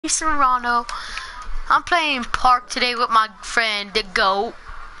Serrano. I'm playing Park today with my friend, the GOAT.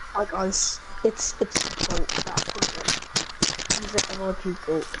 Hi guys, it's GOAT. He's an MLG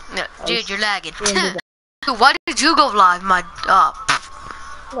GOAT. No, dude, you're lagging. Yeah, Dude, why did you go live, my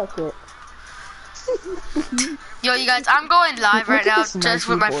like it. Yo, you guys, I'm going live right now this just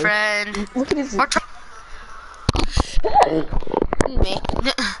with my boy. friend. Look at his. Me.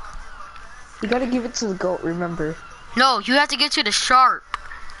 You gotta give it to the GOAT. Remember. No, you have to get to the sharp.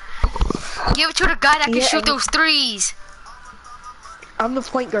 Give it to the guy that can shoot those threes. I'm the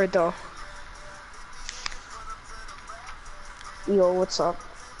point guard though. Yo, what's up?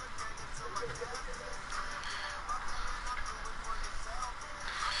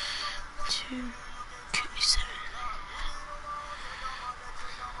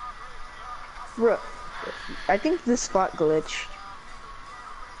 Bro, I think this spot glitched.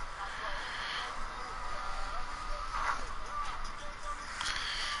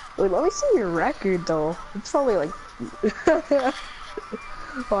 Wait, let me see your record though. It's probably like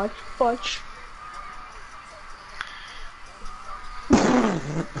watch.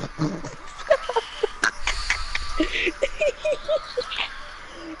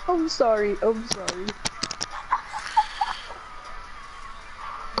 I'm sorry.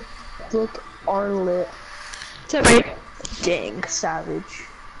 Look, Arlet. Dang, savage.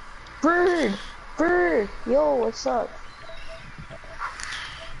 Bird! Yo, what's up?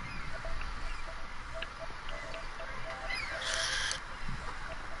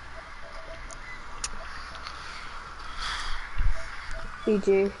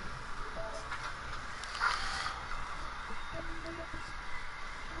 DJ.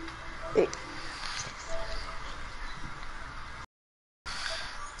 Hey.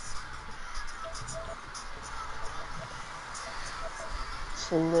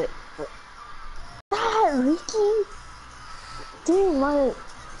 So lit. Ah, Ricky! Dude, my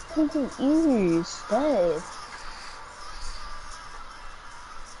fucking ears dead.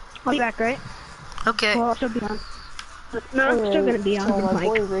 I'll be back, right? Okay. Well, I'll still be on. No, I'm still gonna be on so the my mic.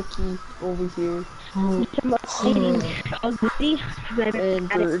 boy Ricky over here.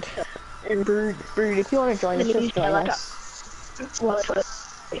 And Bird, if you want to join us, just join us.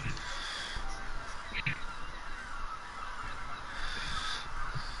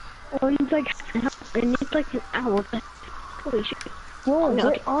 Oh, he's like an owl. Holy shit. Yo,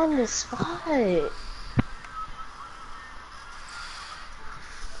 get on the spot.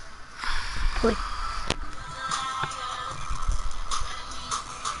 Wait.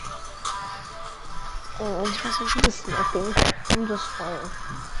 Oh, I'm just nothing. I'm just playing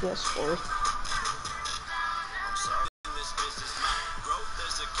PS4.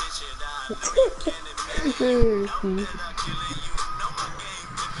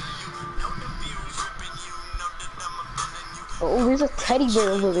 Oh, there's a teddy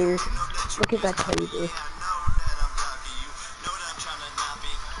bear over there. Look at that teddy bear.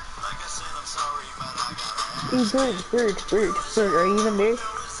 Hey, Bird, are you even there?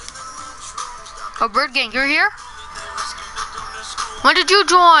 Oh, Bird Gang, you're here? When did you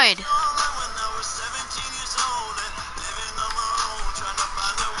join?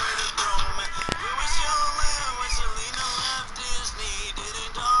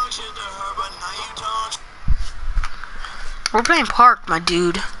 We're playing Park, my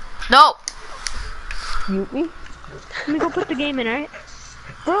dude. No! Mute me? Let me go put the game in, alright?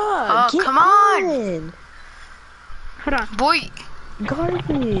 Bruh, get come on! Hold on. Boy!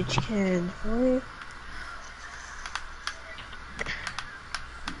 Garbage can, boy.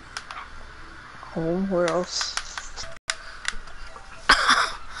 Home, where else? Yeah,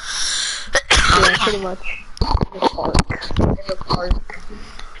 pretty much. In the park.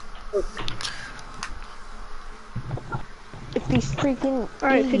 If these freaking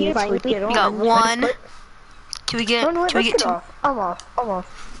idiots would get on. We got one. Can we get, Let's get two? off. I'm off.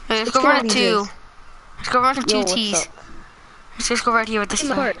 Hey, let's go run to two. Let's go run to two T's. Let's just go right here with this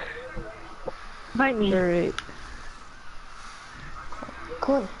guy. Invite me. Alright.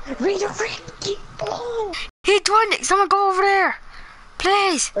 Come on. Read a ring. Get on. He joined it. Someone go over there.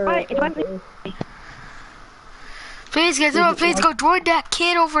 Please. Alright, invite me. Please, guys, please go join that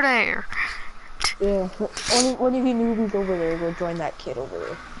kid over there. Yeah, one of you newbies over there, go join that kid over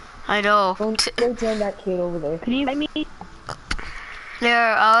there. I know. Go join that kid over there. Can you invite me?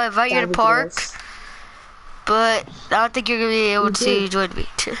 There, I'll invite you to Park. But I don't think you're gonna be able to join me.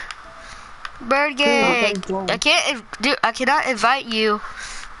 Bird Gang, I cannot invite you.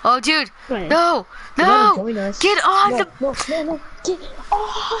 Oh, dude, no, get on no, get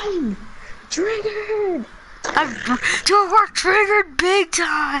on. Triggered. Dude, we're triggered big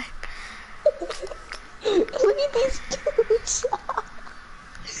time. Look at these dudes.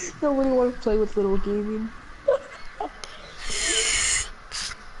 Nobody wants to play with little gaming.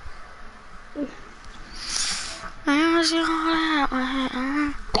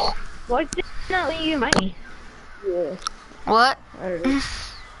 Why did it not let you invite me? Yeah. What?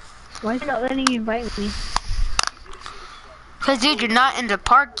 Why is it not letting you invite me? Cause dude, you're not in the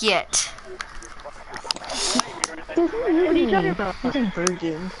park yet. What are you talking about? He's in Bird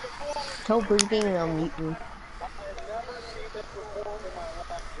Game. Tell Bird Game and I'll mute you.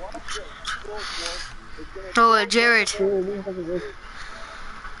 Oh, Jared.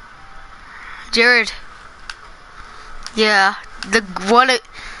 Jared. Yeah, the what?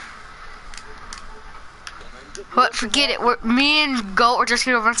 Forget it. Me and Goat are just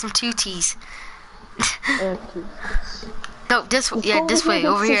gonna run some 2Ts. No, this yeah, this way,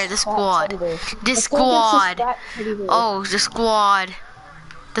 over here, the squad. This squad. Oh, the squad.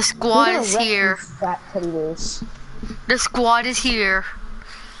 The squad is here. The squad is here.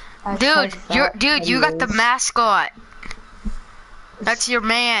 Dude, you got the mascot. That's your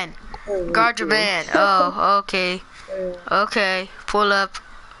man. Guard your man. Oh, okay. Okay, pull up.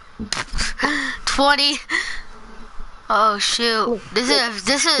 20. Oh shoot. This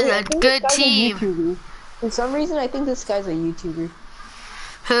is a good team. For some reason I think this guy's a YouTuber.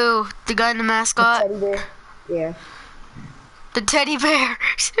 Who? The guy in the mascot? The teddy bear. Yeah. The teddy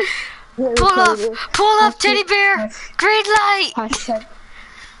bears. Pull up, teddy bear. Green light.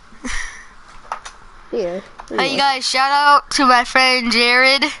 Yeah. Hey, you guys, shout out to my friend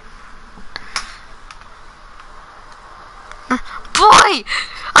Jared. Boy,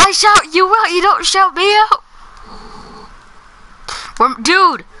 I shout you out. You don't shout me out.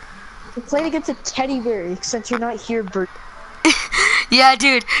 Dude. We're playing against a teddy bear since you're not here, Bert. Yeah,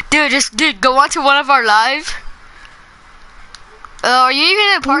 dude, go on to one of our live. Are you even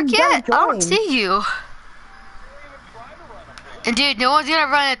in the park yet? I don't see you. And dude, no one's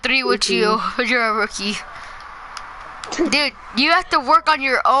gonna run a 3 with you. You're a rookie. Dude, you have to work on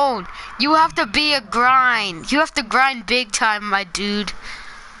your own. You have to be a grind. You have to grind big time, my dude.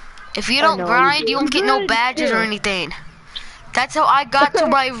 If you don't grind, you won't get no badges or anything. That's how I got to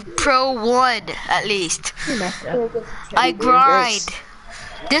my Pro 1, at least. I grind.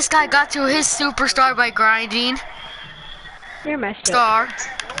 This guy got to his superstar by grinding. You're messed up.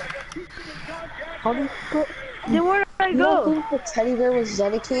 How do you go? Then where did I go? You think the teddy bear was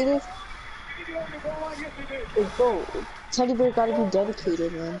dedicated? Teddy bear gotta be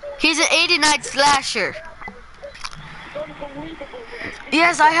dedicated, man. He's an 89 slasher.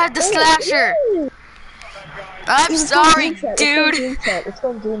 Yes, I had the slasher. I'm sorry, dude.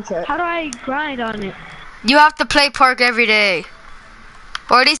 How do I grind on it? You have to play park every day.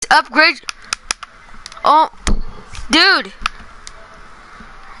 Or at least upgrade. Oh, dude.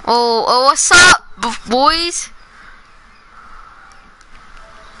 Oh, what's up, boys?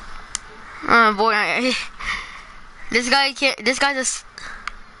 Oh boy, this guy can't. This guy's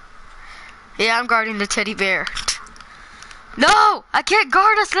a. Yeah, I'm guarding the teddy bear. No, I can't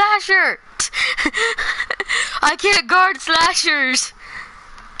guard a slasher. I can't guard slashers.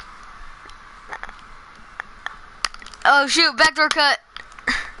 Oh shoot, backdoor cut.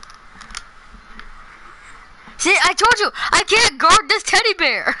 See, I told you, I can't guard this teddy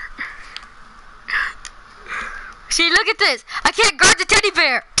bear. See, look at this. I can't guard the teddy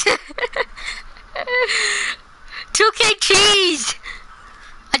bear. 2K cheese.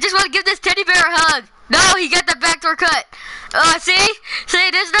 I just want to give this teddy bear a hug. No, he got the backdoor cut. See,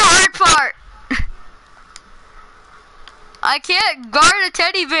 this is the hard part. I can't guard a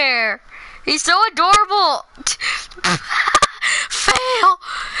teddy bear. He's so adorable. Fail.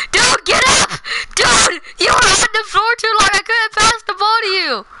 Dude, get up. Dude, you were on the floor too long. I couldn't pass the ball to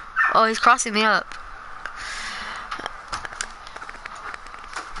you. Oh, he's crossing me up.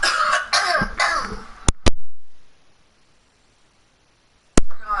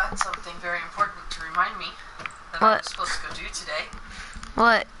 Forgot something very important to remind me that I was supposed to go do today.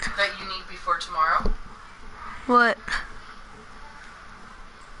 What? That you need before tomorrow. What?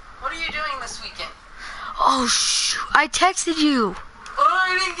 What are you doing this weekend? Oh shoot! I texted you. Oh,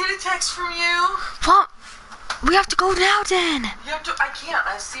 I didn't get a text from you. Well, we have to go now then. You have to. I can't.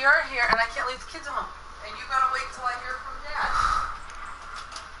 I see her here, and I can't leave the kids home. And you gotta wait till I hear from Dad.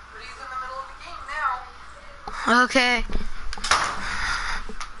 But he's in the middle of the game now. Okay.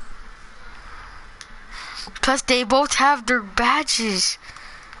 Plus, they both have their badges.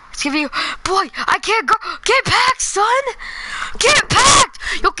 It's gonna be, boy, I can't go. Get packed, son. Get packed.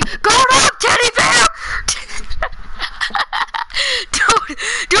 You guard up, teddy bear.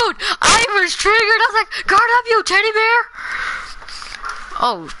 dude, I was triggered. I was like, guard up, you teddy bear.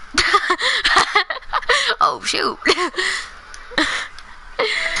 Oh, oh shoot.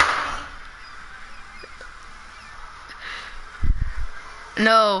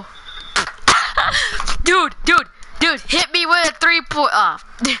 No. Dude, hit me with a 3-point.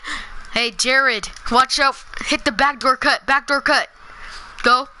 Hey, Jared, watch out. Hit the backdoor cut.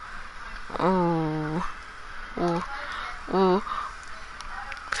 Go. Oh.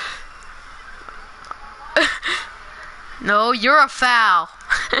 No, you're a foul.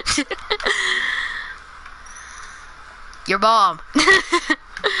 Your mom.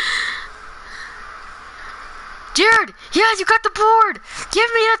 Jared, yes, you got the board. Give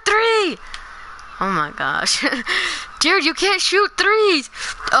me a 3. Oh my gosh. Jared, you can't shoot 3s.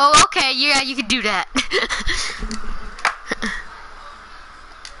 Oh, okay, yeah, you can do that.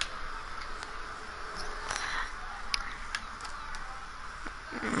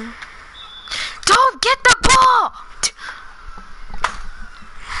 Don't get the ball.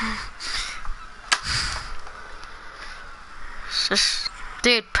 Just,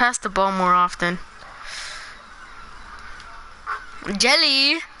 dude, pass the ball more often.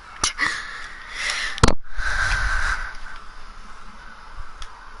 Jelly.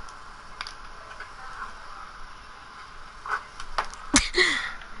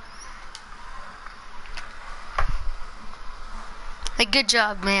 Hey, good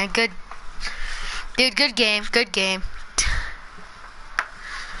job, man. Good. Dude, good game.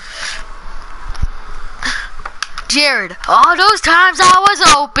 Jared, all those times I was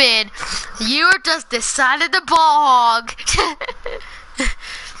open, you just decided to ball hog.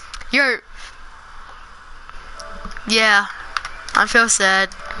 Yeah, I feel sad.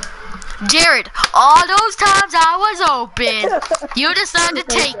 Jared, all those times I was open, you decided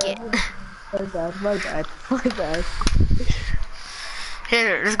to take it. My bad.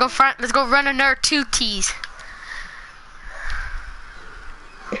 Here, let's go run another 2 T's.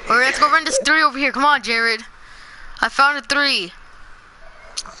 Or let's go run this 3 over here. Come on, Jared. I found a 3.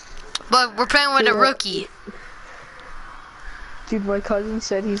 But we're playing with a rookie. Dude, my cousin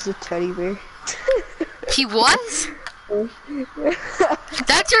said he's a teddy bear. He was?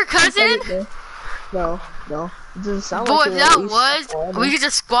 That's your cousin? No. It doesn't sound Boy, like if it, that at least. was, we could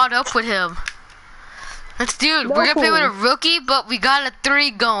just squad up with him. Let's dude, we're gonna play with a rookie, but we got a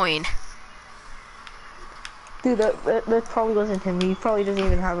 3 going. Dude, that probably wasn't him. He probably doesn't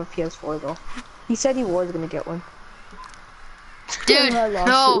even have a PS4 though. He said he was gonna get one. Dude,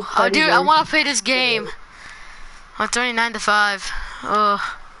 no, dude, I wanna play this game. I'm 39-5. Oh.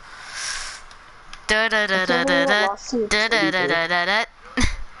 Da da da da da da da da da da da.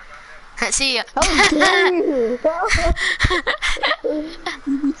 See ya. How dare you?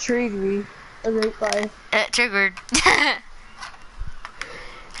 You betrayed me. Alright, bye. Triggered. Hey,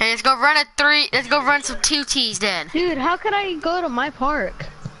 let's go run a 3. Let's go run some 2 T's then. Dude, how can I go to my park?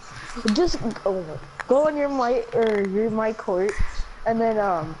 Just go on your my court, and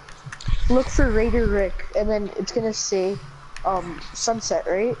then look for Raider Rick, and then it's gonna say Sunset,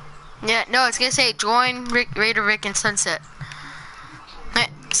 right? Yeah, no, it's gonna say join Raider Rick and Sunset.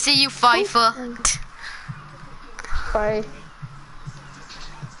 See you, FIFA. Bye.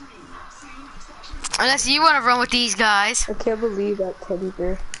 Unless you want to run with these guys. I can't believe that teddy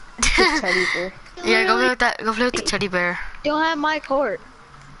bear. Teddy bear. Yeah, go play with that. Go play with the teddy bear. Don't have my court.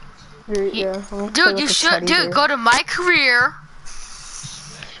 Yeah. Dude, you should. Dude, go to my career.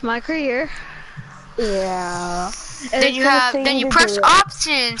 My career. Yeah. And Then you have. Then you press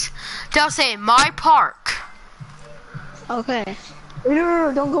options. They'll say my park. Okay.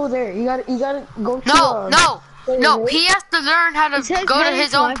 No, don't go there. You gotta go to. No. He has to learn how to go to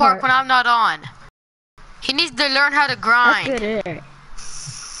his own park when I'm not on. He needs to learn how to grind. That's good.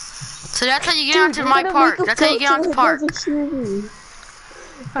 So that's how you get onto my park. That's how you get onto the park.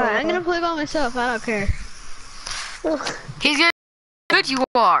 Alright, I'm gonna play by myself. I don't care. He's gonna. Good you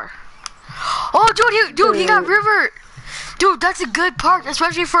are. Oh, dude, he got river. Dude, that's a good park,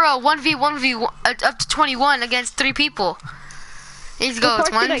 especially for a 1v1 up to 21 against 3 people. Let's go. It's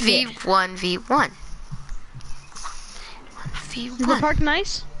 1v1v1. Is the park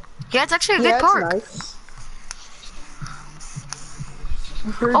nice? Yeah, it's actually a good park. Nice.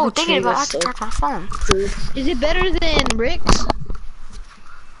 Oh, thinking about I have to charge my phone. Is it better than Rick's?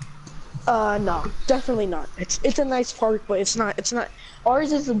 No, definitely not. It's a nice park, but it's not.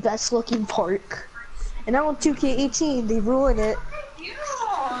 Ours is the best looking park. And now on 2K18, they ruin it.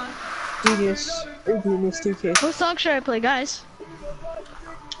 Genius 2K. What song should I play, guys?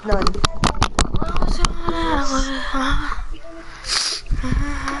 None.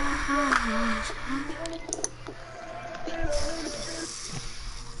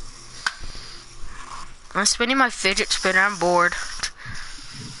 I'm spinning my fidget spinner. I'm bored.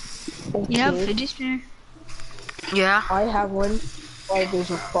 Okay. You have a fidget spinner? Yeah. I have one. Why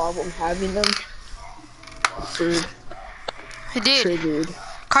there's a problem having them. Food. Dude, triggered.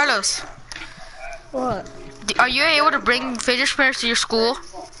 Carlos, What? are you able to bring fidget spinners to your school?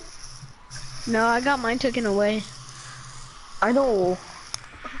 No, I got mine taken away. I know.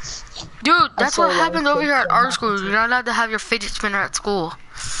 Dude, that's saw what a lot of happens over kids here at that our happen school. to. You're not allowed to have your fidget spinner at school.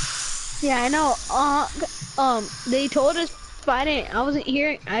 Yeah, I know. They told us, but I wasn't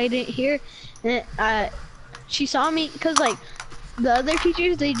here. I didn't hear. And she saw me, cause like the other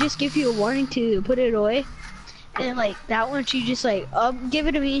teachers, they just give you a warning to put it away. And like that one, she just like, give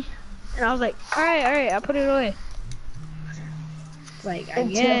it to me. And I was like, all right, I put it away. Like, I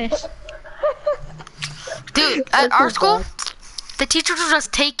guess. Dude, at our so school, bad. the teachers will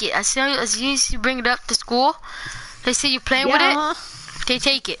just take it. As soon as you bring it up to school, they see you playing with Yeah, it, they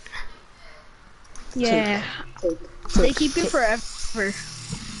take it. yeah. They keep it forever.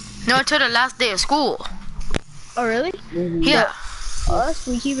 No, until the last day of school. Oh, really? Yeah. Us,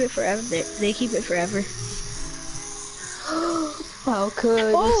 we keep it forever. They keep it forever. How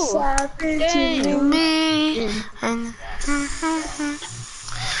could Oh, this happen to dang. me? Me and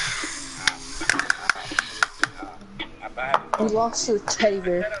We lost to a teddy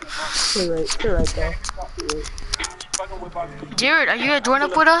bear. You're right there. Jared, are you gonna join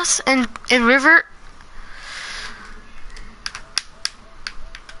up with us in River?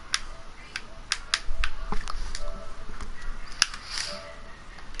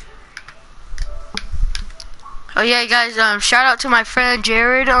 Oh yeah, guys, shout out to my friend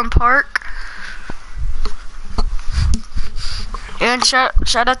Jared on Park. And shout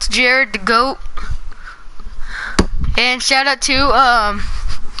out to Jared the GOAT. And shout out to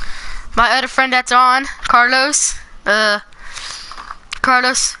my other friend that's on, Carlos.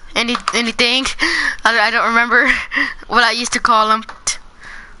 Carlos anything. I don't remember what I used to call him.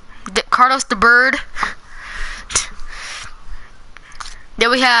 Carlos the Bird.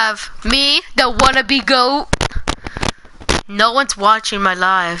 Then we have me, the wannabe GOAT. No one's watching my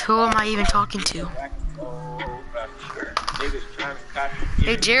live. Who am I even talking to?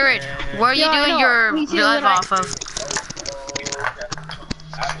 Hey Jared, where are you Yeah, I doing know. your Me too, live when I- off of?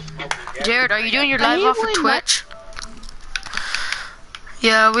 Jared, are you doing your I live hate off of when Twitch?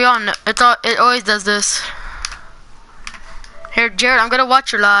 Yeah, we all know. It always does this. Here, Jared, I'm gonna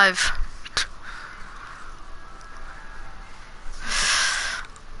watch your live.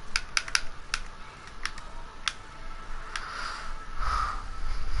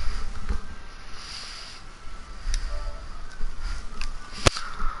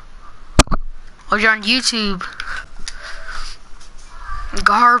 Oh, you're on YouTube.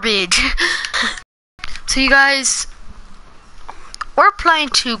 Garbage. So you guys, we're playing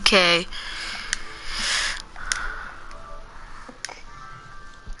 2K.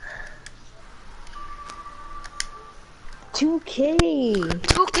 $2K.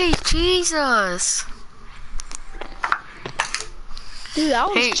 2K, Jesus. Dude, that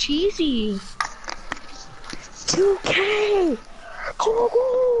was Hey. cheesy. 2K.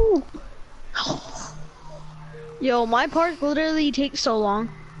 Go. Yo, my park literally takes so long.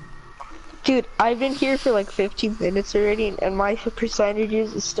 Dude, I've been here for like 15 minutes already, and my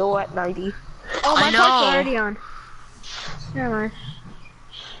percentages is still at 90. Oh, my I know. park's already on. Never mind.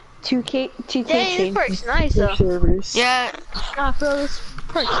 2K Dang, this changed park's nice the though. servers. Yeah, Nah, bro, this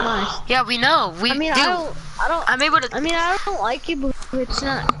park's nice. yeah, we know. We I mean, do. I'm able to. I don't like it, but it's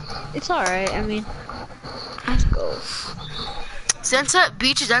not. It's alright. I mean, let's go. Sunset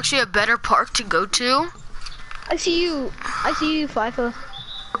Beach is actually a better park to go to. I see you, FIFO.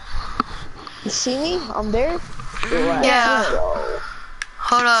 You see me? I'm there. Yeah.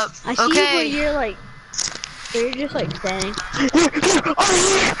 Hold up. I see you where Okay. you're like, you're just like standing.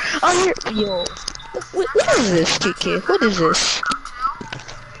 I'm here. Yo. What is this, TK? What is this?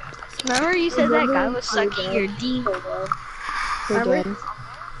 Remember you said that guy was sucking your D? Hold Remember?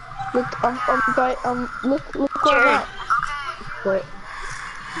 on. Look, look where I'm at. What?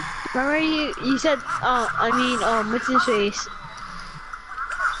 Remember you said, what's his face?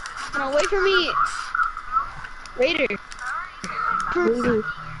 No, wait for me. Raider. Raider.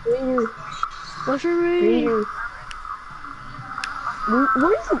 Wait for me.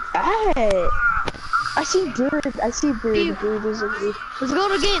 Where's he at? I see Bird. Bird is a good. Let's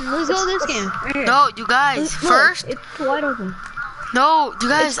go again. Let's go this game. Right here. No, you guys. Look, First. it's wide open. No, you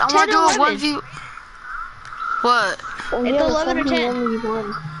guys. I want to do a 10-11. 1v. What? Oh, It's yeah, 11 or 10.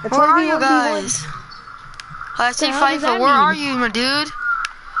 1v1. It's Where are 1v1. you guys? I see The hell does FIFA. that Where are mean? you, my dude?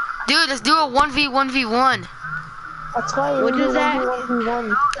 Dude, let's do a 1v1v1. That's why What we're does that- 1v1.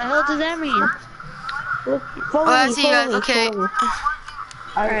 What the hell does that mean? Look, follow Oh, I me, see you follow guys. me, Okay. follow me.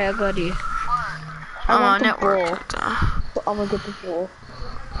 Alright, I'll go to you. I I'm on want the network. ball. I'm gonna get the ball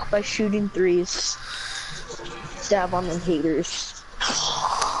by shooting threes. Dab on them haters.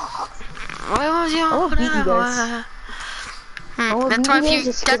 What was you? I'll beat you guys.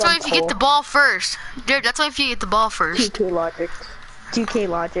 That's why if you get the ball first. Dude, that's why if you get the ball first. 2K logic. 2K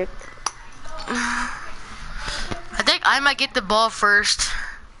logic. I think I might get the ball first.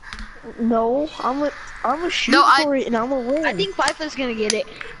 No, I'm a shoot for it and I'm gonna win. I think FIFA's gonna get it.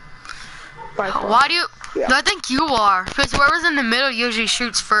 FIFA. Why do you? Yeah. No, I think you are. Because whoever's in the middle usually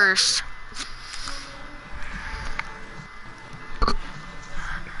shoots first.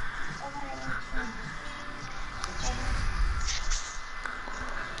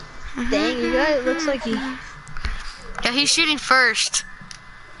 Dang, you guy looks like he. Yeah, he's shooting first.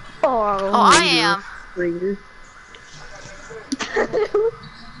 Oh, I am. Raider.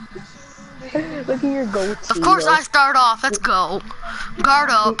 Look at your goatee. Of course though. I start off. Let's go. Guard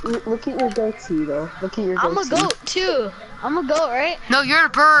up. Look at your goatee though. Look at your goatee. I'm a goat too. I'm a goat, right? No, you're a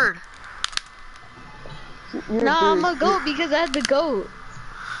bird. You're No, I'm bird. a goat because I had the goat.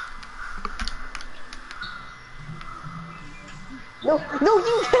 No,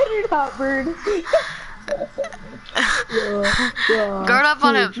 you better not, bird. Yeah. Guard up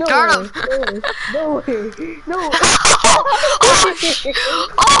on him. No Guard way, up. No way. No.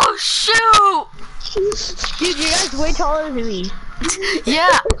 Oh shoot! Dude, you guys way taller than me.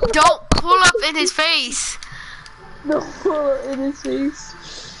 Yeah, don't pull up in his face. No, in his face.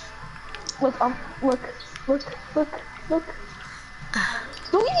 Look, look.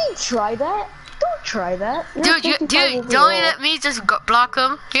 Don't even try that. Don't try that. You're Dude, 55 don't overall. let me just block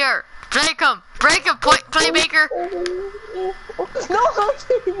him. Here, break him, playmaker. No,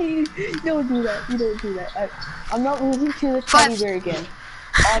 don't do that. You don't do that. I'm not losing to the teddy bear again.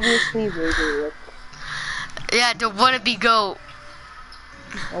 Obviously, Raider. Yeah, the wannabe goat.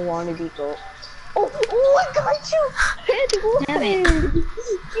 I want to be goat. Oh, I got you! Damn it.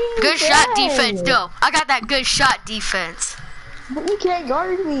 Good shot defense, though. I got that good shot defense. But you can't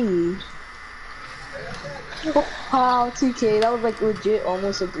guard me. Oh, wow, 2K. That was like legit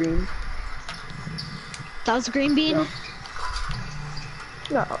almost a green. That was a green bean.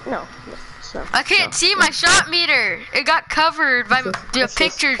 No. I can't see my shot meter. It got covered by the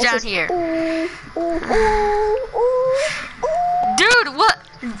pictures down here. Dude, what?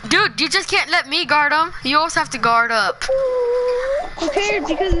 Dude, you just can't let me guard him. You always have to guard up. Who cares?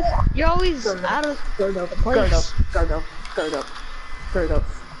 Because you're always out of Guard up.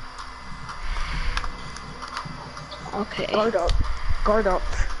 Okay. Guard up.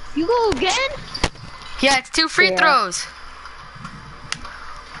 You go again? Yeah, it's 2 free Yeah. throws.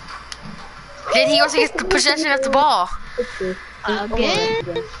 Then he also gets the possession of the ball.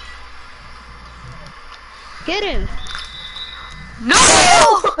 Again? Get him. No!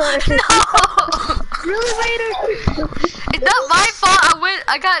 No! Really, Raider? It's not my fault.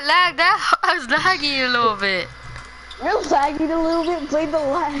 I got lagged out. I was lagging a little bit. You're lagging a little bit. Play the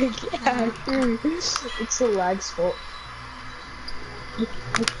lag. Yeah, sure. It's the lag's fault.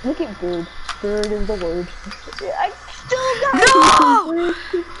 Look at Bird. Bird is the word. I still got No!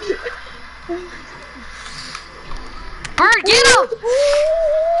 Bird, get him!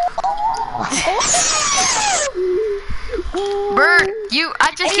 Bird,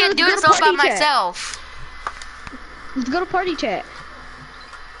 I just can't do this all by myself. Let's go to party chat.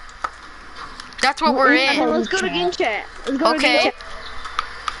 That's what we're Okay, in. let's go to game chat. Let's go to Okay. game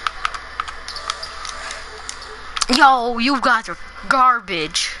chat. Yo, you guys are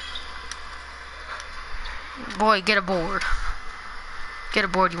garbage. Boy, get a board. Get a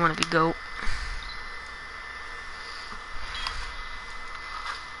board, you want to be goat.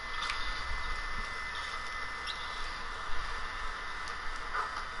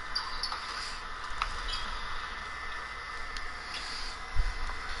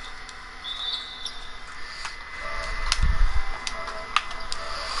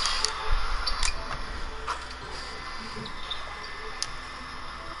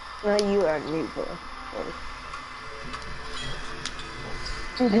 No, you are me, bro.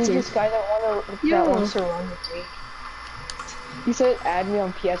 Dude, there's this guy that wants to run with me. He said add me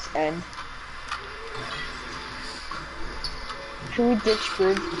on PSN. Should we ditch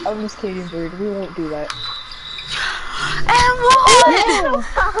Bird? I'm just kidding, Bird. We won't do that. And what?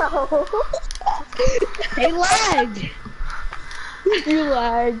 They lagged. You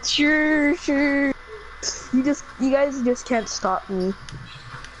lied. Sure. You guys just can't stop me.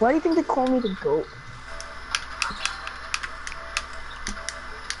 Why do you think they call me the GOAT?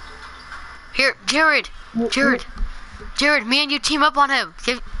 Here, Jared, me and you team up on him.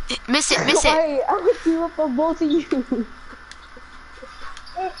 Miss it. Why? I would team up on both of you.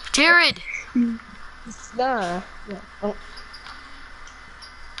 Jared. Nah. Oh.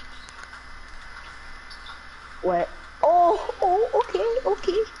 Wet. Oh,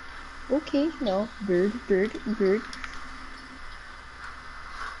 okay. No, bird.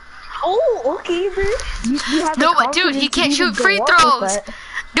 Oh, okay, bird. You have No, the but dude, he confidence to can't even shoot go free up with throws. that.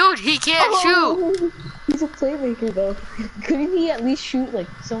 Dude, he can't shoot. Oh, he's a playmaker though. Couldn't he at least shoot like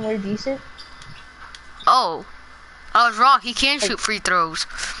somewhere decent? Oh, I was wrong. He can shoot free throws.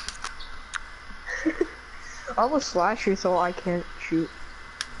 I'm a slasher, so I can't shoot.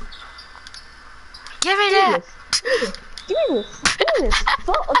 Give me that. Give me this.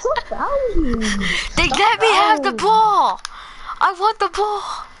 Stop fouling me. They let me have the ball. I want the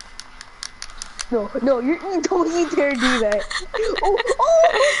ball. No, you don't you dare do that.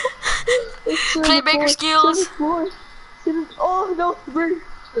 Playmaker skills. Oh no, Bird.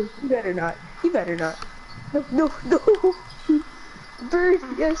 You better not. No. Bird,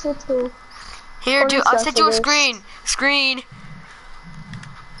 yes, let's go. Here, dude, I'll set you a screen. Screen.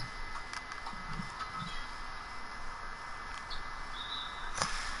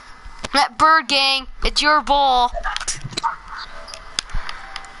 That Bird gang, it's your ball.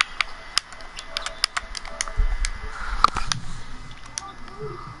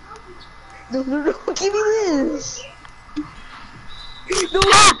 No, give me this. No.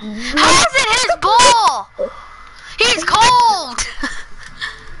 How is it his ball? He's cold.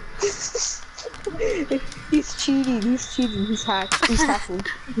 He's cheating. He's hacking. Stop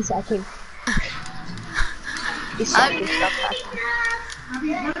hacking.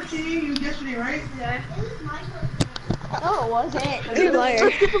 Happy birthday to you yesterday, right? Yeah. No, it wasn't. You're a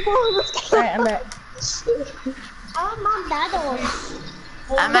liar. Alright, I'm back.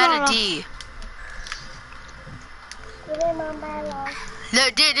 I'm at a D. No,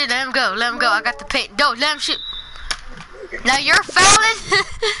 dude, let him go. I got the paint. No, let him shoot. Now you're fouling.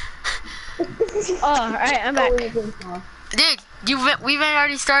 Oh, alright, I'm back. Dude, we've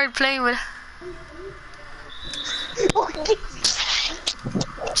already started playing with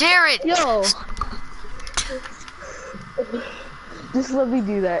Jared. Yo. Just let me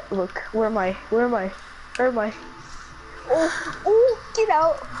do that. Look, where am I? Oh, get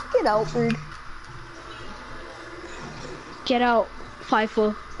out, Bird. Get out,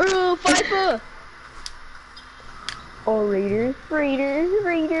 FIFA. Oh, FIFA. Oh, Raiders.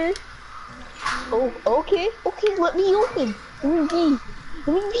 Oh, okay, let me open. Let me be.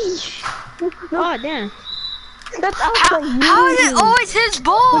 Oh, damn. That's outside. How is it always his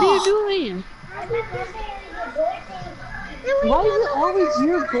ball? What are you doing? Why is it always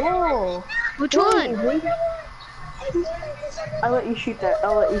your ball? Which one? I'll let you shoot that.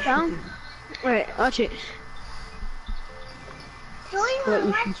 Down? Alright, watch it. I'll let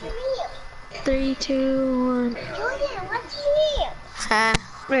you shoot it. 3, 2, 1.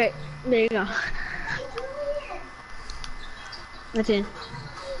 Right, there you go. That's in.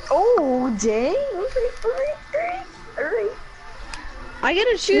 Oh, dang. Alright. I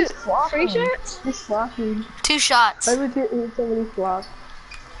gotta shoot He's flopping. 3 shots? He's flopping. 2 shots. I legit hit somebody flop.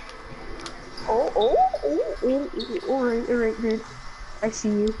 Oh, alright, dude. I see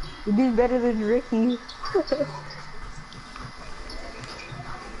you. You're doing better than Ricky.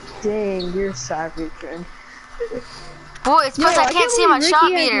 Dang, you're a savage, man. Boy, it's because I can't see my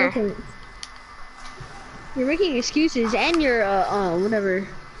shot meter. You're making excuses and you're, whatever.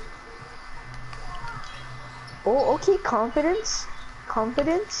 Oh, okay, confidence. You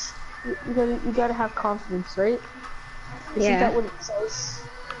gotta have confidence, right? Isn't that what it says?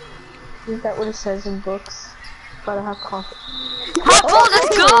 Isn't that what it says in books? Gotta have confidence. My ball,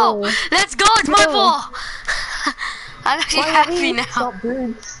 let's go! Let's go, it's my ball! I'm actually happy now. Stop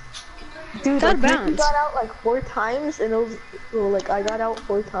birds. Dude, That like, bounce. Ricky got out like 4 times, and it was, I got out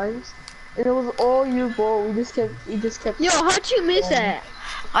 4 times, and it was all your ball. We just kept. Yo, how'd you miss that?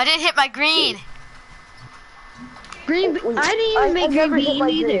 I didn't hit my green. Green, I didn't even make green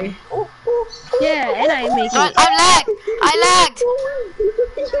bean either. Oh, Yeah, and I didn't make it. I lagged.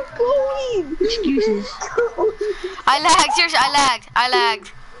 Excuses. I lagged. Seriously, I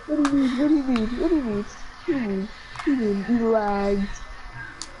lagged. What do you mean? You lagged.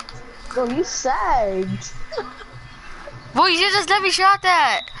 No, you sagged. Boy, you just let me shot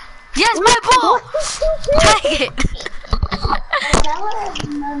that. Yes, my ball. Take it.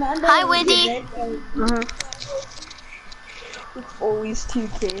 Hi, Wendy. It's always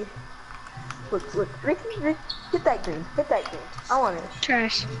 2K. Look, Ricky, hit that green. I want it.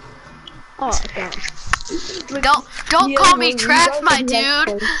 Trash. Oh, God. Don't call me trash, my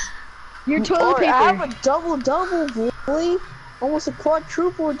dude. Your toilet paper. I have a double, boy. Almost a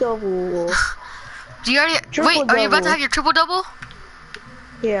quadruple double. Do you already? Triple Wait, are you about to double. have your triple double?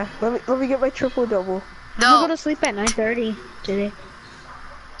 Yeah, let me get my triple double. I'm gonna go No. to sleep at 9:30 today.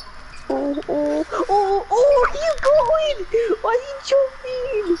 Oh, Why are you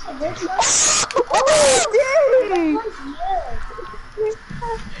joking? Oh, dang!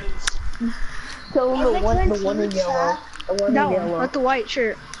 Tell him the one in yellow. The one That in one yellow. with the white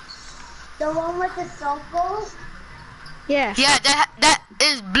shirt. The one with the softball? Yeah. Yeah, that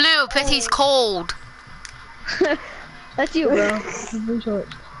is blue because he's cold. That's you, bro. Blue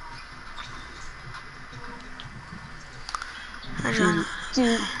shorts.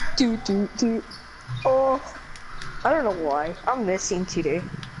 Do. Oh, I don't know why. I'm missing today.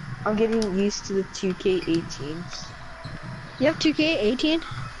 I'm getting used to the 2K18. You have 2K18?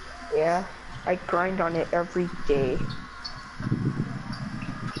 Yeah, I grind on it every day.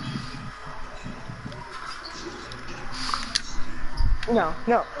 No.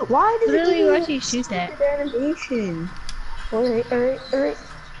 Why does Literally, it why give me you shoot that? stupid animation? Alright.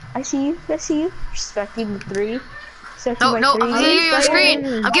 I see you. Respecting the 3. No, I'm giving you a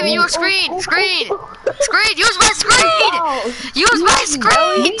screen. I'm giving you a screen. Screen. Use my screen. Use my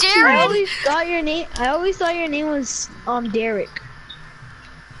screen, Jared. I always thought your name was Derek.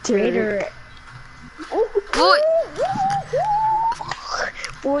 Derek.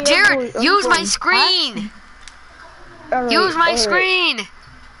 Jared, use my screen. Use my screen.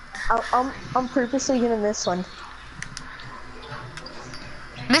 I'm purposely gonna miss one.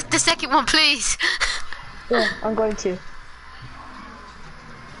 Miss the second one, please. Yeah, I'm going to.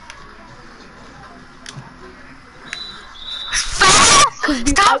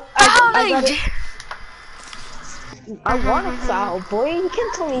 Stop fouling! I want to foul, boy. You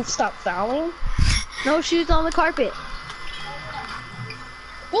can't tell me to stop fouling. No shoes on the carpet.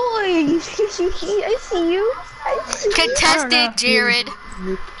 Boy, I see you. Contested, Jared.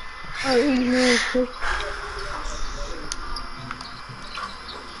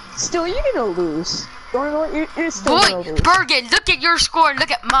 Still, you're gonna lose. You're still gonna Boy, lose. Bergen, look at your score and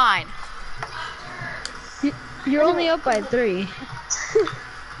look at mine. You're only up by 3.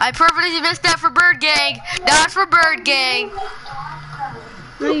 I purposely missed that for Bird Gang, not for Bird Gang.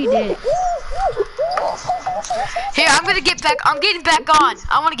 No, you didn't. Here, I'm getting back on.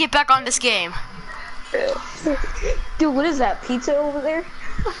 I want to get back on this game. Dude, what is that? Pizza over there?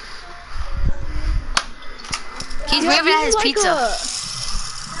 He's waving at his like pizza.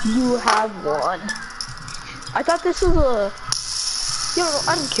 You have one. I thought this was a... Yo,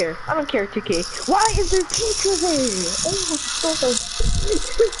 I don't care. 2K. Why is there pizza there? Oh my god.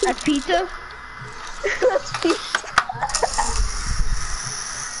 That's pizza? That's pizza.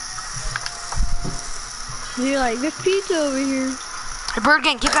 You're like, there's pizza over here. Bird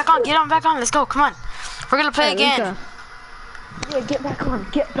Gang, get back on. Get on back on. Let's go. Come on. We're gonna play again. Yeah, get back on.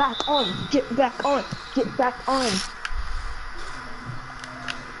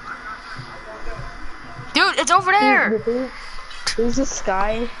 Dude, it's over there. There's this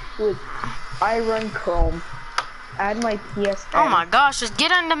guy with I run Chrome. Add my PS. Oh my gosh, just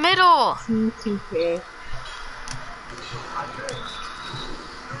get in the middle. 2K.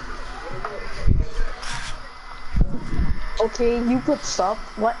 Okay, you put sup.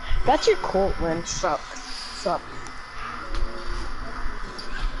 What? That's your cult, man. Sup.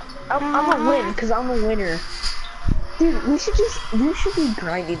 I'm a win, cause I'm a winner. Dude, we should be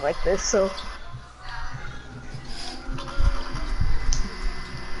grinding like this, so.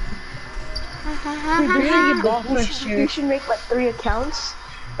 We should make like 3 accounts.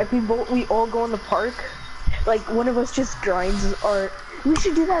 If we all go in the park, like one of us just grinds, or we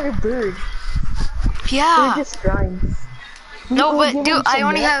should do that at Bird. Yeah. We just grinds. No, but dude, I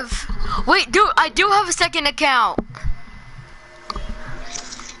only have. Wait, dude, I do have a second account.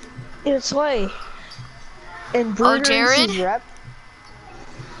 It's why. And Bird Jared? rep.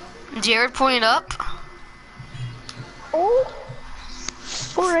 Jared pointed up. Oh.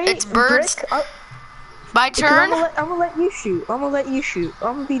 Alright. It's Bird's. Brick, My turn. I'm gonna let you shoot. I'm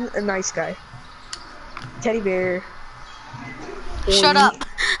gonna be a nice guy. Teddy bear. Shut up.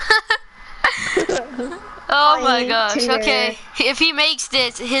 Oh my gosh. Teddy bear. Okay. If he makes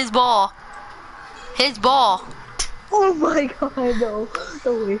this, his ball. Oh my god, no.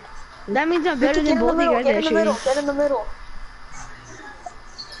 No way. That means I'm better than both of you guys Get in at the middle. shooting. Get in the middle.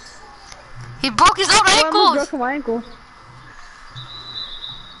 He broke his own Oh, I almost ankles. broke my ankle.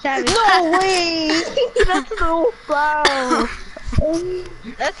 Savage. No way! That's no foul.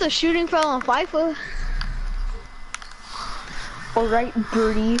 That's a shooting foul on FIFA. Alright,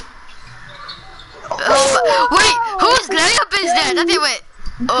 Birdie. Oh, wait, whose layup is that? That's it. Wait.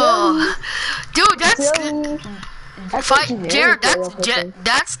 Oh, dude, that's Jared.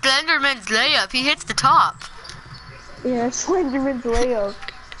 That's Slenderman's layup. He hits the top. Yeah, Slenderman's layup.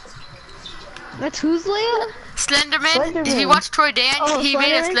 That's whose layup? Slenderman. Did you watch Troy Dan? Oh, he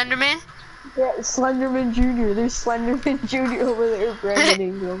made a Slenderman. Yeah, Slenderman Jr. There's Slenderman Jr. over there, Brandon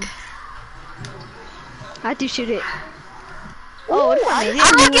Ingram. I had to shoot it. Oh, what if I made it?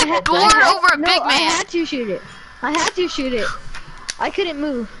 How do I get bored over a No, big I man? had to shoot it. I had to shoot it. I couldn't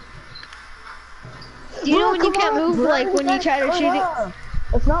move. Do you know when you can't move, like when you try to shoot it?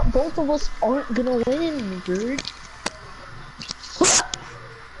 If not, both of us aren't gonna win, Bird.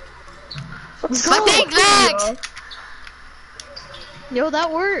 My thing lagged. Yo,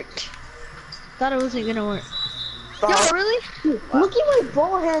 that worked. Thought it wasn't gonna work. Yo, really? Look at my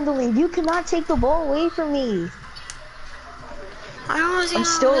ball handling. You cannot take the ball away from me. I'm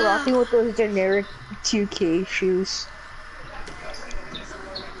still rocking with those generic 2K shoes.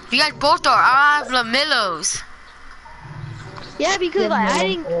 You guys both are. I have Lamellos. Yeah, because Yeah,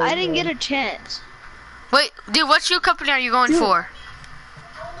 like, no, I didn't get a chance. Wait, dude, what shoe company are you going for?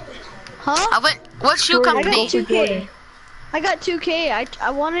 Huh? What shoe Jordan, I company? got 2K. I got 2K. I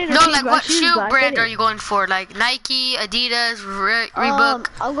wanted to No, change like my what shoes, shoe but I brand are couldn't. you going for? Like Nike, Adidas, Reebok?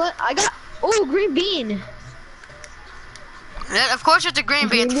 I got Green Bean. Yeah, of course it's a green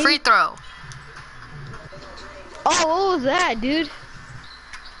bean. It's free throw. Oh, what was that, dude?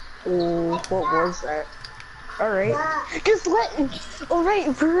 Oh, what was that? Alright. Just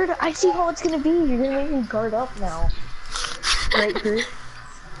alright, Bird, I see how it's gonna be. You're gonna make me guard up now. Right, Bird?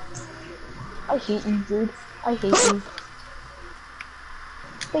 I hate you, dude. I hate you.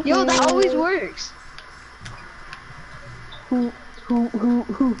 Thank Yo, you. that always works. Who?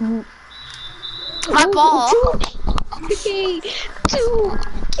 My ball. 2K!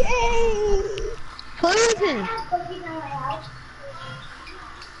 2K! Play with me.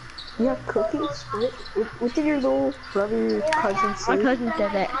 You have cookies? What did your little brother, cousin say? My cousin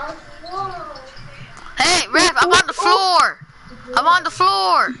said that. Hey, Rev, I'm on the floor. I'm on the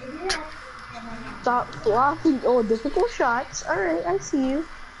floor. Stop blocking. Oh, difficult shots. Alright, I see you.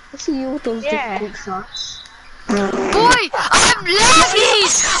 I see you with those difficult shots. Boy, I'm lagging.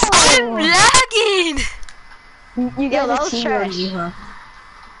 I'm lagging. You got that a was team trash. on you, huh?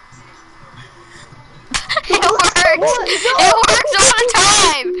 It works. It works all the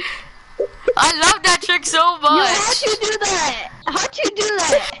time. I love that trick so Yo, much. how'd you do that? How'd you do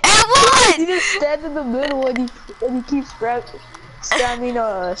that? And You what? just stand in the middle and he keeps spamming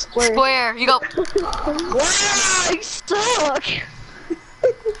a square. Square. You go. Wow, you suck.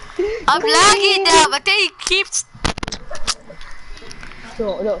 I'm lagging now, but then he keeps.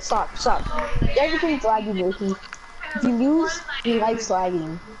 No, stop. Everything's lagging, Ricky. If you lose, your life's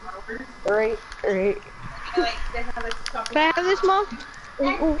lagging. Alright. Can I have this, Mom?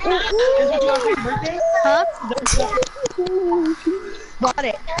 Huh? Got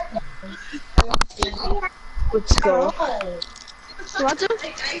it. Let's go. You want some?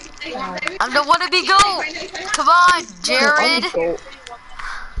 I'm the wannabe goat. Come on, Jared.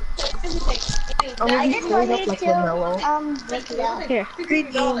 I'm gonna be straight up like LaMelo. Here. Green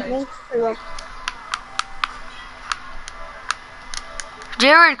bean.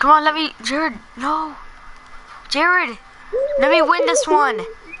 Jared, come on, let me. Jared, no. Jared, let me win this one.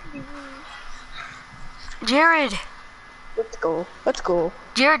 Jared. Let's go.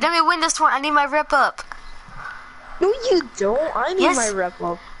 Jared, let me win this one. I need my rep up. No, you don't. I need Yes. my rep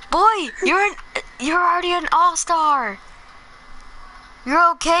up. Boy, you're already an all-star. You're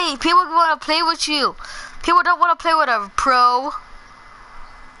okay. People want to play with you. People don't want to play with a pro.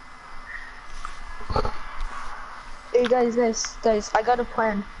 Hey guys, I got a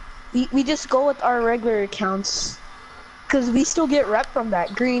plan. We just go with our regular accounts. Cause we still get rep from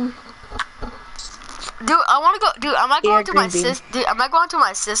that green. Dude, I want to go. Dude, am I going to my green bean. Dude, am I going to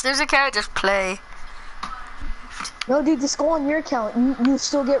my sister's account and just play? No, dude, just go on your account. You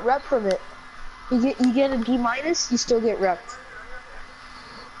still get rep from it. You get a D minus, you still get rep.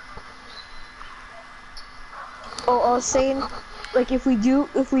 Oh, I was saying, like if we do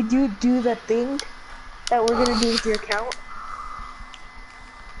that thing that we're gonna do with your account,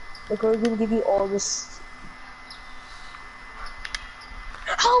 like we're gonna give you all this.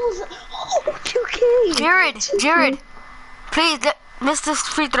 How was it? Oh, 2K! Jared, please miss this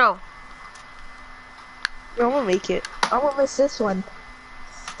free throw. I'm gonna make it. I'm gonna miss this one.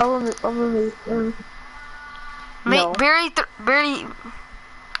 I'm gonna make. No. Barry.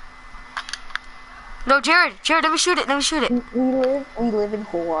 No, Jared, let me shoot it. We live in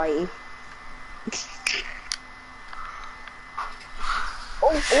Hawaii.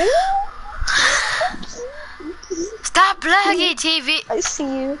 Oh! Stop lagging, TV. I see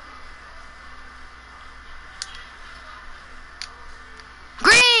you.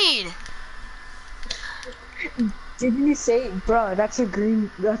 Green. Didn't you say, bro? That's a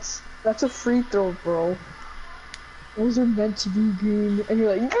green. That's a free throw, bro. Those are meant to be green, and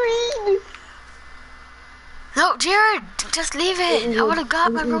you're like, green! No, Jared, just leave it. I would have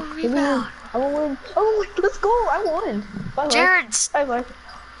got my road rebound. I won. Oh, let's go. I won. Bye, Jared, bye.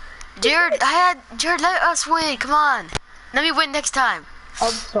 Jared, Jared, let us win. Come on. Let me win next time.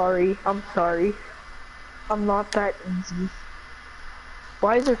 I'm sorry. I'm not that easy.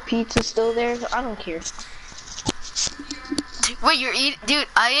 Why is there pizza still there? I don't care. Wait, you're eating? Dude,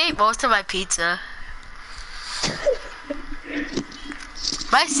 I ate most of my pizza.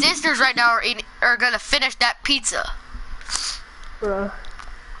 My sisters right now are gonna finish that pizza. Bruh.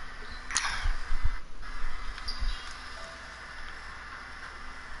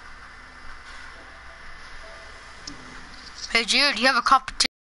 Hey, Jared, you have a competition.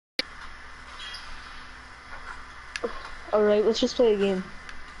 Alright, let's just play a game.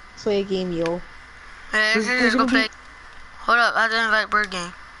 Let's play a game, yo. Hey, let's go play. Hold up, I have to invite Bird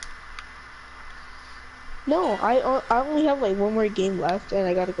Gang. No, I only have like one more game left, and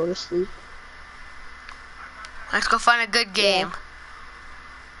I gotta go to sleep. Let's go find a good game. Yeah.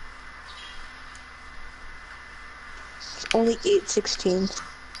 It's only 8:16.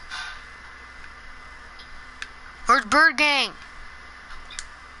 Where's Bird Gang?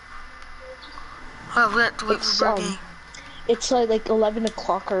 Oh, we have to wait for Bird Gang. It's like 11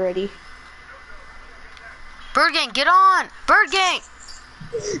 o'clock already. Bird Gang, get on! Bird Gang!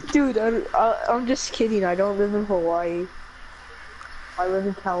 Dude, I'm just kidding. I don't live in Hawaii. I live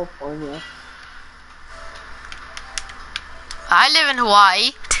in California. I live in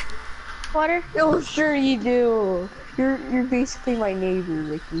Hawaii. Water? Oh, sure you do. You're basically my neighbor,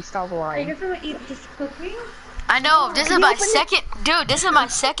 Ricky. Stop lying. Are you gonna eat this cookie? I know, this is my second, dude, this is my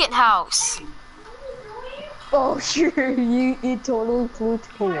second house. Oh, sure. You totally flew to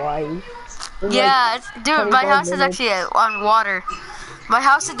Hawaii. Yeah, dude, my house is actually on water. My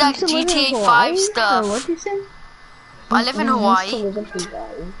house is like GTA 5 stuff. What'd you say? I live in Hawaii.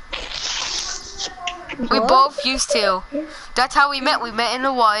 We both used to. That's how we met. We met in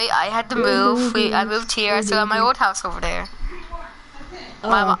Hawaii. I had to move. I moved here. I still have my old house over there.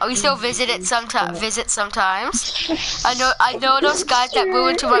 We still visit sometimes. I know those guys that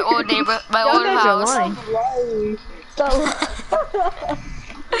moved into my old house.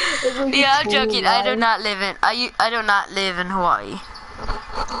 Yeah, I'm joking. I do not live in Hawaii.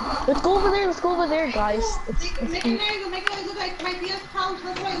 Let's go over there, guys.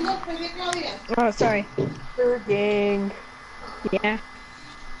 Oh, sorry. Bird Gang. Yeah.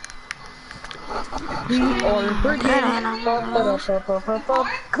 We are Bird Gang. Come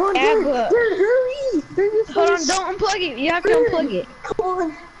on, Yeah, Bird, hurry! Hold on, don't unplug it. You have to unplug it.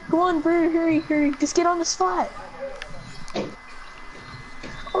 Come on, Bird, hurry. Just get on the spot.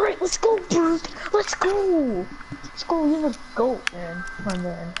 Alright, let's go, Bird. Let's go. You're a goat, man. Come on,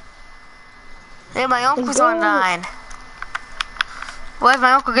 man. Hey, my uncle's online. What is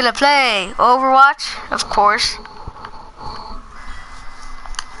my uncle gonna play? Overwatch? Of course.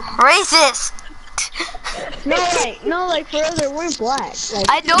 Racist! No, like for real, they're wearing black. Like,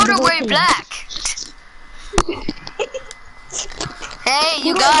 I know they're wearing black. Hey,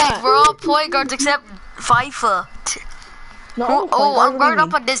 you guys, we're all point guards except FIFA. No, I'm guarding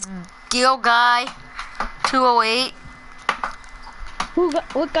up on this Gil guy. 208.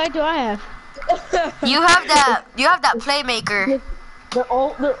 What guy do I have? You have that playmaker. They're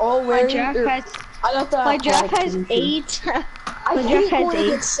all wearing. My draft has 8. I hate going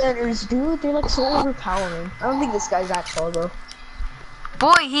against centers, dude. They're like so overpowering. I don't think this guy's that tall though.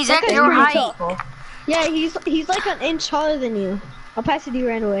 Boy, he's at your height. Yeah, he's like an inch taller than you. I'll pass it to you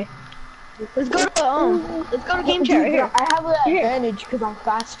right away. Let's go to game chat right here. I have an advantage because I'm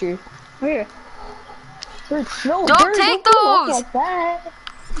faster. Right here. No, don't take those. Like that.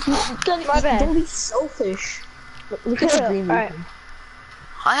 My bad. Don't be selfish. Look at the green. Alright.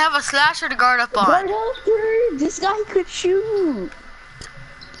 I have a slasher to guard up on. Guard up, dude. This guy could shoot.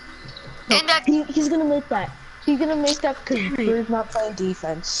 He's gonna make that. He's gonna make that because Bird's not playing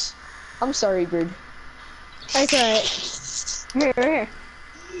defense. I'm sorry, Bird. That's alright. Here.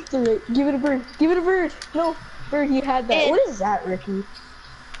 It's alright. Give it a Bird. No, Bird, he had that. What is that, Ricky?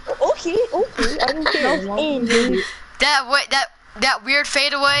 Okay. I didn't care. That weird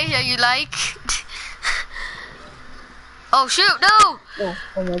fadeaway that you like. Oh shoot! No!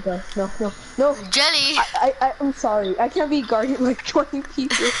 Oh my god! No! Jelly. I'm sorry. I can't be guarding like 20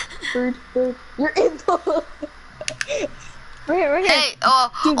 people. Bird, you're in the. Right here. Hey,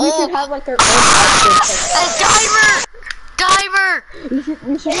 Dude, we should have like our own outfits. Dimer!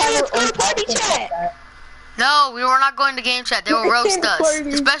 We should have our own outfits like that. No, we were not going to game chat. They will roast us,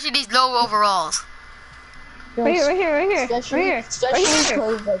 especially these low overalls. Right here, right here, right here. Especially, Right here. especially Right here.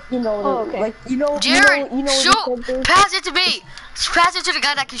 because, like, you know, Oh, okay. like, you know, Jared, you know shoot! what he said, Pass it to me! Pass it to the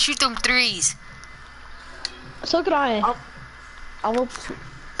guy that can shoot them threes. So could I. I'm a,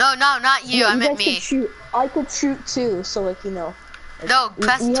 No, not you. I meant guys could me. shoot. I could shoot too, so like, you know. No,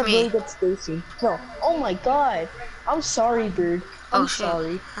 pass we it to have really me. good spacing. No. Oh my god. I'm sorry, Bird. I'm Oh, shit.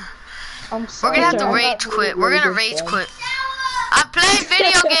 sorry. I'm We're sorry. gonna have to I'm rage not quit. really We're gonna good rage friend. quit. I'm playing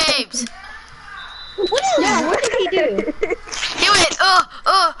video games. Yeah, what did he do? He went,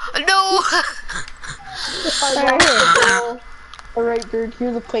 no. Right here. Alright, Bird,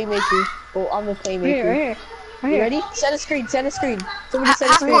 you're the playmaker. Oh, I'm the Right playmaker. here, right here. Right You here. ready? Set a screen, set a screen. Somebody set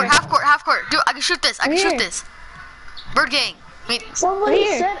a Half screen. court, half court, half court. Dude, I can shoot this. I can Here. shoot this. Bird gang. Wait, Somebody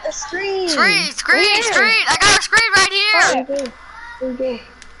Here. set a screen. screen. Here. I got a screen right here. Okay. Okay.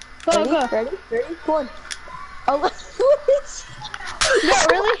 Go, Ready? go. Ready? Go on. Oh, No,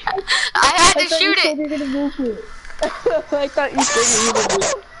 really? I had to shoot it. You're gonna move it. I thought you said you were gonna move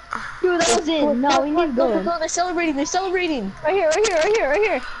it. Dude, that was in. No, we need to go. Go, they're celebrating, they're celebrating. Right here, right here, right here, right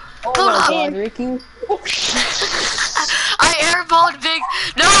here. Oh Pull my up. god, Ricky. I airballed big.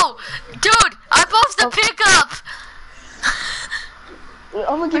 No, dude, I'm supposed to pick up.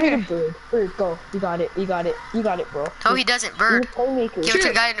 I'm gonna give you the bird. Bird, go. You got it, you got it, you got it, bro. No, he doesn't. You're Bird. the playmaker. Give it to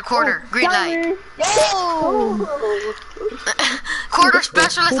the guy in the corner. Green light. Yo! Quarter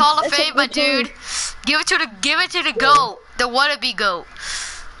specialist Hall of That's a Fame, my good team. dude. Give it to the goat. The wannabe goat.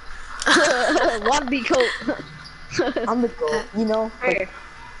 Wanna be cool. I'm the goat, you know? Right here.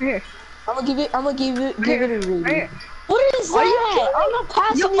 Right here. I'm gonna give it a rating. Right here. What is that? I'm not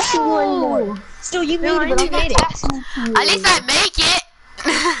passing this to you anymore. Still, you made No, it, but you I'm not made it. passing it to you. At least I make it.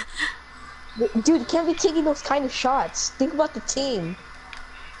 Dude, you can't be taking those kind of shots. Think about the team.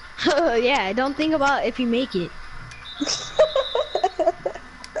 Yeah, don't think about if you make it.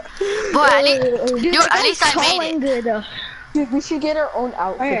 Boy, at least, Dude, dude, at least I made calling it. good. Dude, we should get our own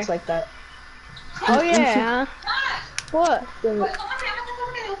outfits Where? like that. Oh yeah. What? Only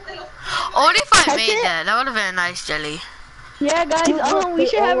if I That's made it? that. That would have been a nice jelly. Yeah, guys. Dude, look, We they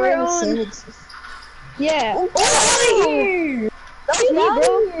should all have our wear the own. same- Yeah. Oh, Oh, here. That's me, bro.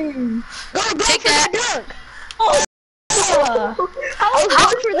 Go, Take for that. dunk. I was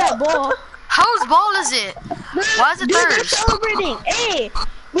going for that ball. Whose ball is it? Why is it Dude, they're theirs? celebrating. Hey,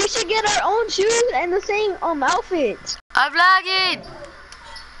 we should get our own shoes and the same outfits. I'm lagging.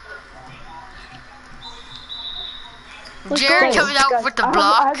 Let's Jared go. coming out Guys, with the I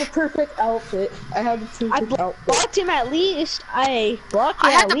block. have the perfect outfit. I have the I perfect outfit. blocked him at least. I blocked him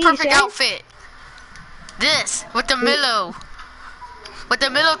I had at the least. perfect eh? outfit. This with the Milo. With the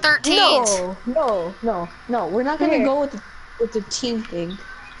Milo 13s. No. We're not gonna Here. go with the team thing.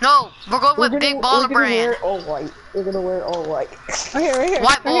 No, we're going with Big Baller we're gonna Brand. wear all white. We're gonna wear all white. Right here, right here.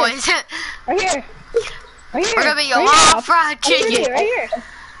 White right boys. Here, right here. Right here. We're gonna be your right wild here. fried Right here, chicken. right here.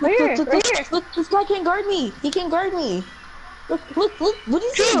 Right here, Look, right here. look, this guy can't guard me. He can guard me. Look, what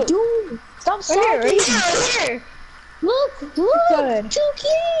is he Dude. doing? Stop Right here, sagging. right here, right here. Look, Good.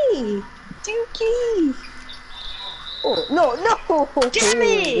 2K. Oh, no. Damn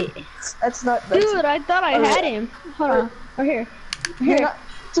it. That's not, Dude, I thought I Alright. had him. Hold on. Right here. Right You're here. not,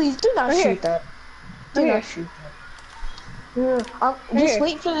 please do not Right shoot here. that. Do Right not here. shoot that. Just here.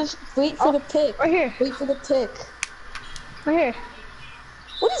 wait for this. Wait for the pick. Right here. Wait for the pick. Right here.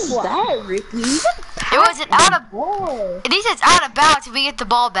 What is that, Ricky? It wasn't out of. Whoa. At least it's out of bounds if we get the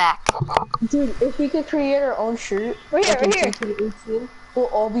ball back. Dude, if we could create our own shirt, Right here, like in right 2018, we'll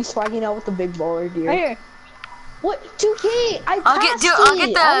all be swagging out with the big baller gear. Right here. What? 2K? I I'll get, passed dude. it.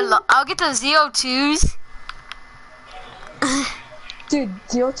 I'll get the ZO2s. Dude,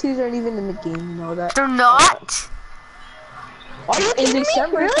 ZO2s aren't even in the game, you know that? They're not. Are you In kidding me?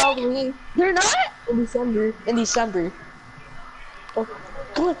 December, Really? probably. They're not? In December. Oh,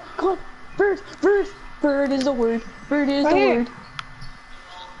 come on. Bird is the word. Bird is Right the here. word.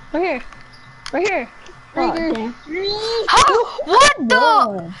 Right here. Right here. Right Oh, here. damn. How? What the?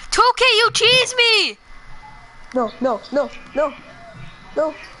 No. 2K, you cheese me. No.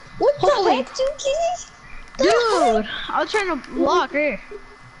 What Holy- the heck, 2K? Dude, I was trying to block right here.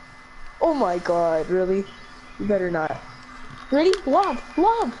 Oh my god, really? You better not. Ready? Lob.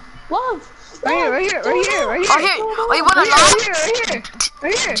 Right here, right here, right here, right here. Oh, here. Oh, you want a Right lob? here, right here,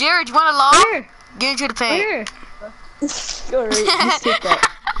 right here. Jared, you want a Right lob? here, Get into the right paint. here. Alright, just take that.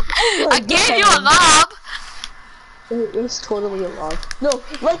 Oh my I gave you a God. lob. It was totally a lob. No,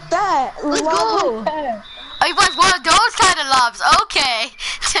 like that. Let's Lob go. like that. Oh, you want one of those kind of lobs? Okay.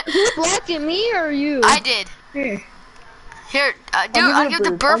 Who's blocking me or you? I did. Here. Here, dude, give I'll it a give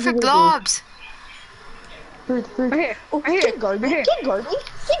the bird. I'll give perfect it a bird. lobs. Bird. Right here, Oh, right here, can't guard me. right here. Can't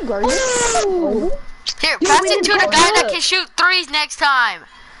guard me. Here, pass it to the guy that can shoot threes next time.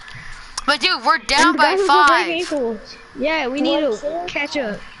 But dude, we're down by 5. Yeah, we need to catch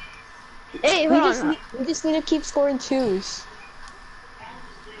up. Hey, hold on. We just need to keep scoring 2s.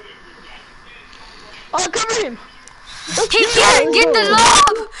 Oh, cover him. He can't get the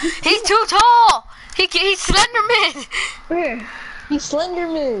lob. He's too tall. He's Slenderman. Here. He's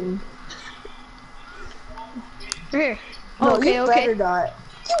Slenderman. Here. No, Okay, you okay. better not.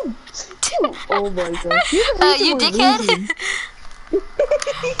 Oh my god. You dickhead. They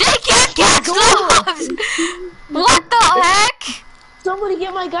can't catch lobs. What the heck? Somebody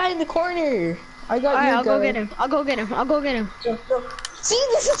get my guy in the corner. I got Alright, you. I'll go get him. I'll go get him. I'll go get him. See,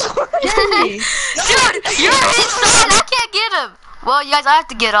 this is hard. Dude, you're his son. I can't get him. Well, you guys, I have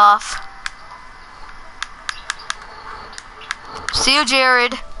to get off. See you,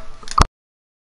 Jared.